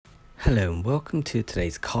Hello and welcome to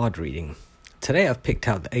today's card reading. Today I've picked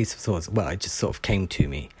out the Ace of Swords. Well, it just sort of came to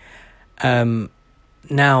me.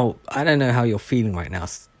 Now, I don't know how you're feeling right now.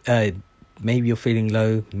 Maybe you're feeling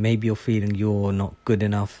low. Maybe you're feeling you're not good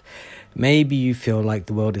enough. Maybe you feel like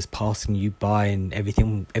the world is passing you by and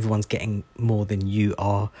everyone's getting more than you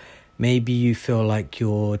are. Maybe you feel like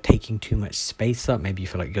you're taking too much space up. Maybe you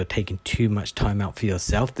feel like you're taking too much time out for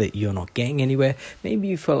yourself, that you're not getting anywhere. Maybe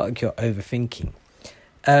you feel like you're overthinking.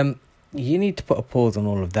 You need to put a pause on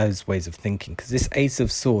all of those ways of thinking, because this Ace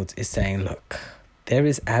of Swords is saying, look, there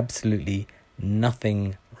is absolutely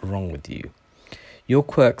nothing wrong with you. Your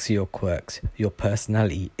quirks are your quirks. Your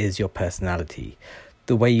personality is your personality.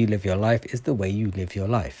 The way you live your life is the way you live your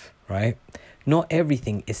life, right? Not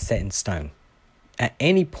everything is set in stone. At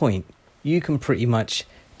any point, you can pretty much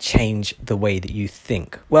change the way that you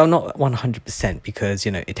think. Well, not 100%, because,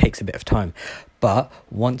 it takes a bit of time. But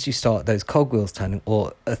once you start those cogwheels turning,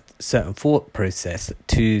 or a certain thought process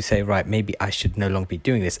to say, right, maybe I should no longer be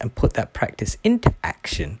doing this, and put that practice into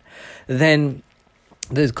action, then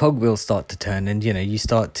those cogwheels start to turn, and, you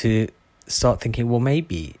start thinking, well,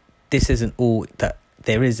 maybe this isn't all that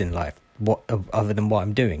there is in life, other than what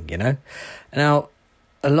I'm doing, Now,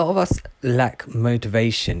 a lot of us lack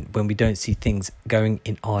motivation when we don't see things going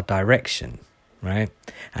in our direction, right?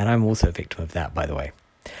 And I'm also a victim of that, by the way.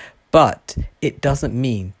 But it doesn't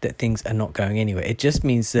mean that things are not going anywhere. It just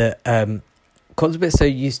means that because we're so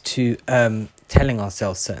used to telling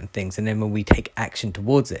ourselves certain things, and then when we take action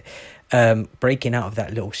towards it, breaking out of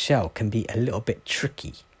that little shell can be a little bit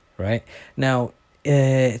tricky, right? Now,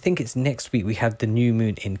 I think it's next week we have the new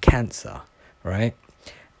moon in Cancer, right?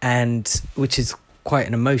 And which is quite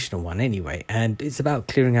an emotional one anyway. And it's about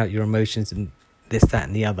clearing out your emotions and this, that,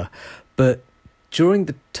 and the other. But during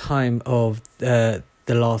the time of the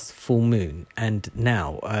last full moon and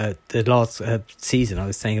now the last season, I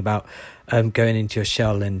was saying about going into your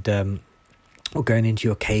shell and or going into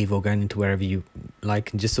your cave or going into wherever you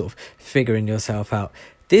like and just sort of figuring yourself out.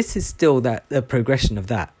 This is still the progression of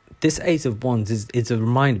that. This Ace of Wands is a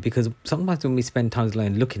reminder, because sometimes when we spend time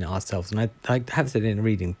alone looking at ourselves, and I have said in a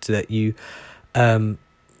reading that you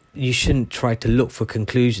shouldn't try to look for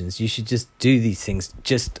conclusions. You should just do these things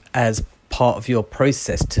just as part of your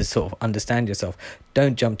process to sort of understand yourself.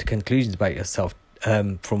 Don't jump to conclusions about yourself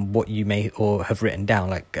from what you may or have written down.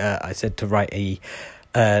 Like I said, to write a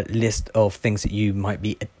list of things that you might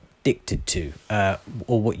be addicted to,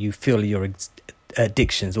 or what you feel are your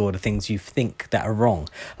addictions, or the things you think that are wrong.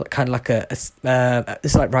 Kind of like it's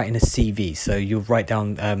like writing a CV. So you write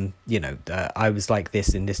down I was like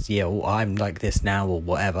this in this year, or I'm like this now, or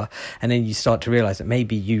whatever, and then you start to realize that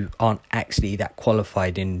maybe you aren't actually that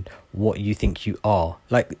qualified in what you think you are.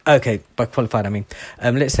 Like, okay, by qualified I mean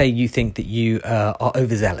let's say you think that you are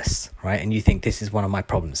overzealous, right? And you think this is one of my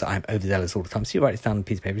problems, I'm overzealous all the time. So you write it down on a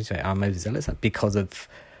piece of paper and say, I'm overzealous. Because of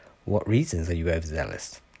what reasons are you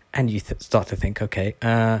overzealous? And you start to think, okay,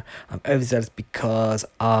 I'm overzealous because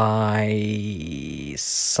I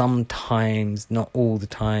sometimes, not all the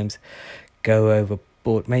times, go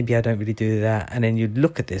overboard. Maybe I don't really do that. And then you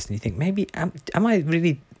look at this and you think, maybe, am I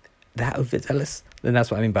really that overzealous? Then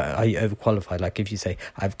that's what I mean by, are you overqualified? Like if you say,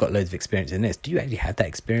 I've got loads of experience in this, do you actually have that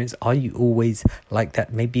experience? Are you always like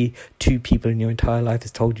that? Maybe 2 people in your entire life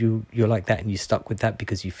has told you you're like that, and you stuck with that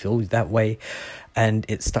because you feel that way, and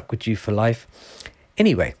it stuck with you for life.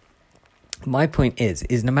 Anyway, my point is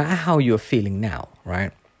no matter how you're feeling now,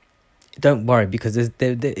 right? Don't worry, because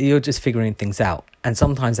you're just figuring things out. And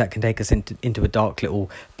sometimes that can take us into a dark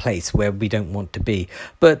little place where we don't want to be.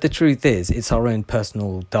 But the truth is, it's our own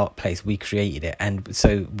personal dark place. We created it. And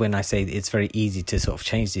so when I say it's very easy to sort of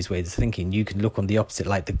change these ways of thinking, you can look on the opposite,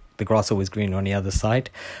 like the grass always greener on the other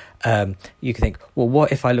side. You can think, well,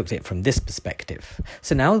 what if I looked at it from this perspective?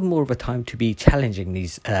 So now is more of a time to be challenging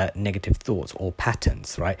these negative thoughts or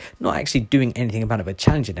patterns, right? Not actually doing anything about it, but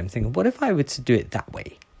challenging them, thinking, what if I were to do it that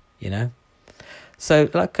way, So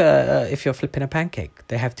like if you're flipping a pancake,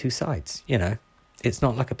 they have 2 sides, It's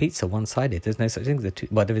not like a pizza, one-sided. There's no such thing as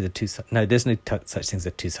there's no such thing as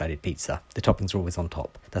a 2-sided pizza. The toppings are always on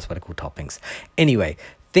top. That's what I call toppings. Anyway,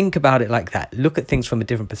 think about it like that. Look at things from a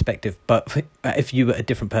different perspective. But if you were a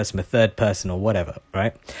different person, a third person or whatever,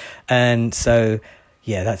 right? And so,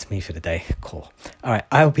 yeah, that's me for the day. Cool. All right,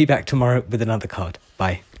 I'll be back tomorrow with another card.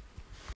 Bye.